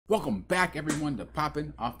Welcome back, everyone, to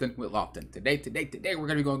Poppin' Often with Lofton. Today, we're going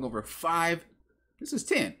to be going over 5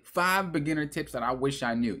 beginner tips that I wish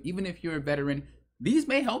I knew. Even if you're a veteran, these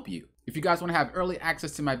may help you. If you guys want to have early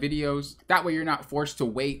access to my videos, that way you're not forced to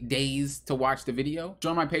wait days to watch the video,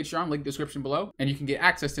 join my Patreon, link description below, and you can get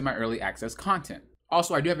access to my early access content.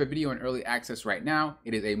 Also, I do have a video in early access right now.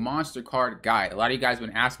 It is a monster card guide. A lot of you guys have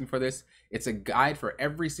been asking for this. It's a guide for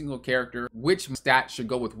every single character, which stat should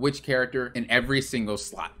go with which character in every single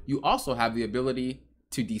slot. You also have the ability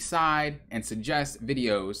to decide and suggest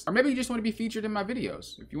videos, or maybe you just want to be featured in my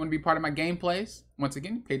videos. If you want to be part of my gameplays, once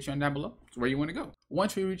again, Patreon down below is where you want to go.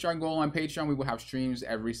 Once we reach our goal on Patreon, we will have streams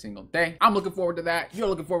every single day. I'm looking forward to that. You're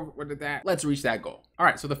looking forward to that. Let's reach that goal. All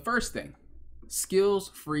right, so the first thing, skills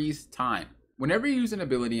freeze time. Whenever you use an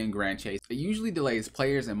ability in Grand Chase, it usually delays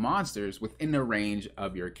players and monsters within the range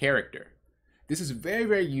of your character. This is very,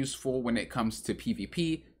 very useful when it comes to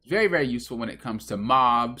PvP, very, very useful when it comes to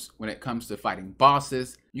mobs, when it comes to fighting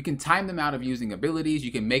bosses. You can time them out of using abilities,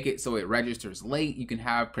 you can make it so it registers late, you can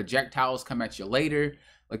have projectiles come at you later.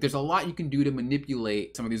 Like, there's a lot you can do to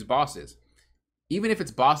manipulate some of these bosses. Even if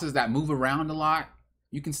it's bosses that move around a lot,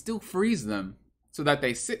 you can still freeze them so that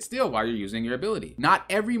they sit still while you're using your ability. Not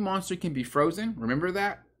every monster can be frozen, remember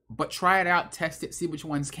that? But try it out, test it, see which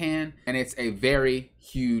ones can, and it's a very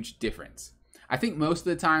huge difference. I think most of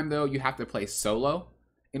the time though, you have to play solo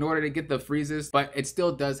in order to get the freezes, but it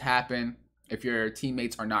still does happen if your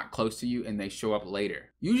teammates are not close to you and they show up later.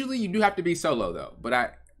 Usually you do have to be solo though, but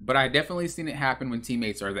I definitely seen it happen when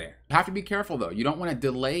teammates are there. You have to be careful though. You don't want to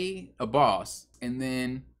delay a boss and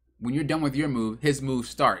then when you're done with your move, his move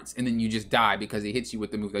starts, and then you just die because he hits you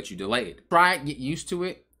with the move that you delayed. Try it, get used to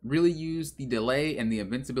it. Really use the delay and the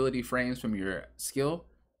invincibility frames from your skill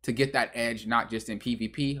to get that edge, not just in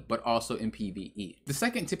PvP, but also in PvE. The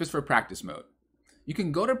second tip is for practice mode. You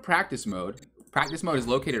can go to practice mode. Practice mode is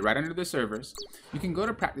located right under the servers. You can go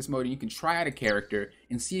to practice mode and you can try out a character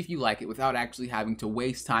and see if you like it without actually having to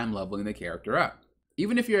waste time leveling the character up.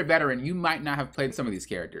 Even if you're a veteran, you might not have played some of these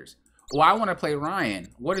characters. Well, I want to play Ryan.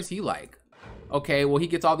 What is he like? Okay, well, he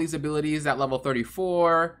gets all these abilities at level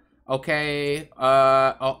 34. Okay,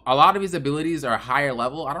 a lot of his abilities are higher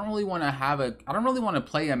level. I don't really want to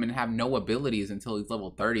play him and have no abilities until he's level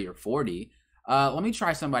 30 or 40. Let me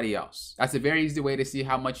try somebody else. That's a very easy way to see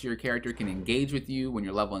how much your character can engage with you when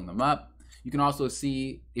you're leveling them up. You can also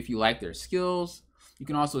see if you like their skills. You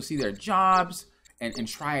can also see their jobs and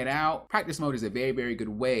try it out. Practice mode is a very, very good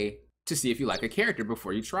way to see if you like a character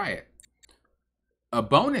before you try it. A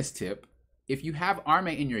bonus tip, if you have Arme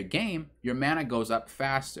in your game, your mana goes up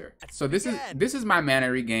faster. So this is my mana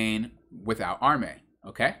regain without Arme,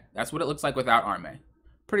 okay? That's what it looks like without Arme.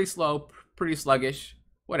 Pretty slow, pretty sluggish,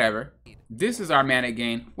 whatever. This is our mana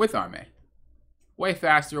gain with Arme. Way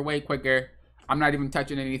faster, way quicker. I'm not even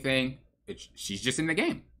touching anything. She's just in the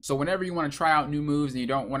game. So whenever you want to try out new moves and you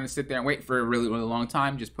don't want to sit there and wait for a really, really long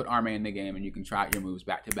time, just put Arme in the game and you can try out your moves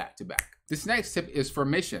back to back to back. This next tip is for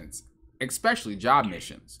missions, especially job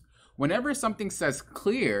missions. Whenever something says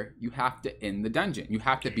clear, you have to end the dungeon. You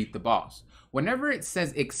have to beat the boss. Whenever it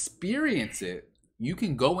says experience it, you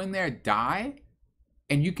can go in there, die,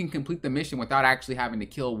 and you can complete the mission without actually having to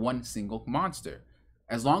kill one single monster.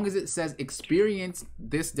 As long as it says experience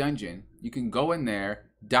this dungeon, you can go in there,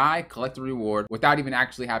 die, collect the reward without even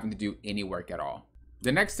actually having to do any work at all.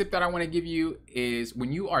 The next tip that I want to give you is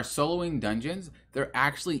when you are soloing dungeons, they're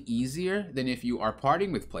actually easier than if you are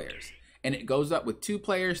partying with players. And it goes up with 2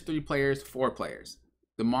 players, 3 players, 4 players.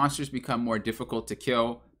 The monsters become more difficult to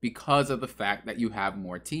kill because of the fact that you have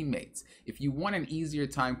more teammates. If you want an easier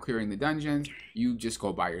time clearing the dungeons, you just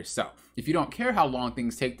go by yourself. If you don't care how long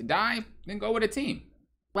things take to die, then go with a team.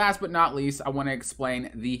 Last but not least, I want to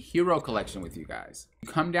explain the hero collection with you guys. You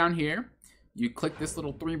come down here, you click this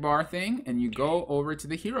little 3-bar thing, and you go over to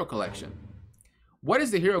the hero collection. What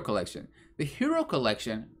is the hero collection? The hero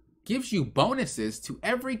collection gives you bonuses to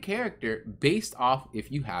every character based off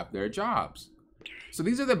if you have their jobs. So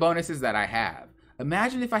these are the bonuses that I have.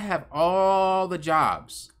 Imagine if I have all the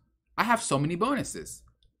jobs. I have so many bonuses.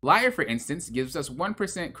 Liar, for instance, gives us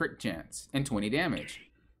 1% crit chance and 20 damage.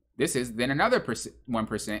 This is then another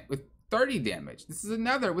 1% with 30 damage. This is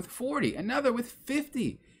another with 40, another with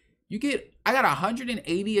 50. I got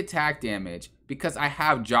 180 attack damage because I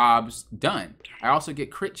have jobs done. I also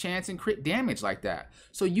get crit chance and crit damage like that.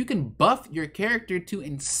 So you can buff your character to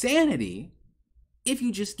insanity if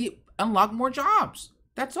you just unlock more jobs.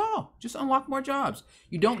 That's all. Just unlock more jobs.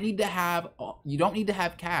 You don't need to have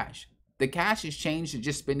cash. The cash is changed to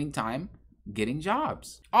just spending time getting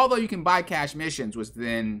jobs. Although you can buy cash missions, which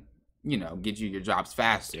then, get you your jobs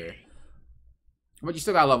faster. But you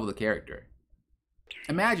still gotta level the character.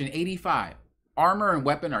 Imagine 85. Armor and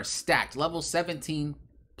weapon are stacked. Level 17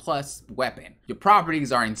 plus weapon. Your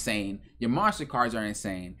properties are insane. Your monster cards are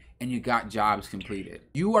insane. And you got jobs completed.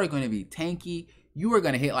 You are going to be tanky. You are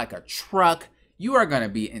going to hit like a truck. You are going to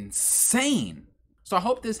be insane. So I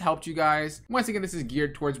hope this helped you guys. Once again, this is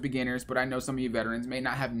geared towards beginners, but I know some of you veterans may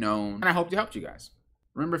not have known. And I hope it helped you guys.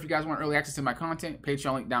 Remember, if you guys want early access to my content,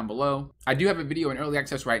 Patreon link down below. I do have a video in early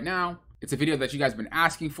access right now. It's a video that you guys have been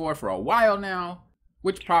asking for a while now.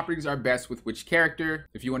 Which properties are best with which character?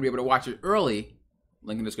 If you want to be able to watch it early,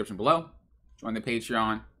 link in the description below. Join the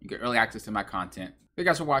Patreon. You get early access to my content. Thank you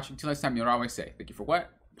guys for watching. Until next time, you know what I always say. Thank you for what?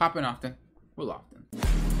 Popping often, will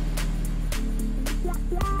often.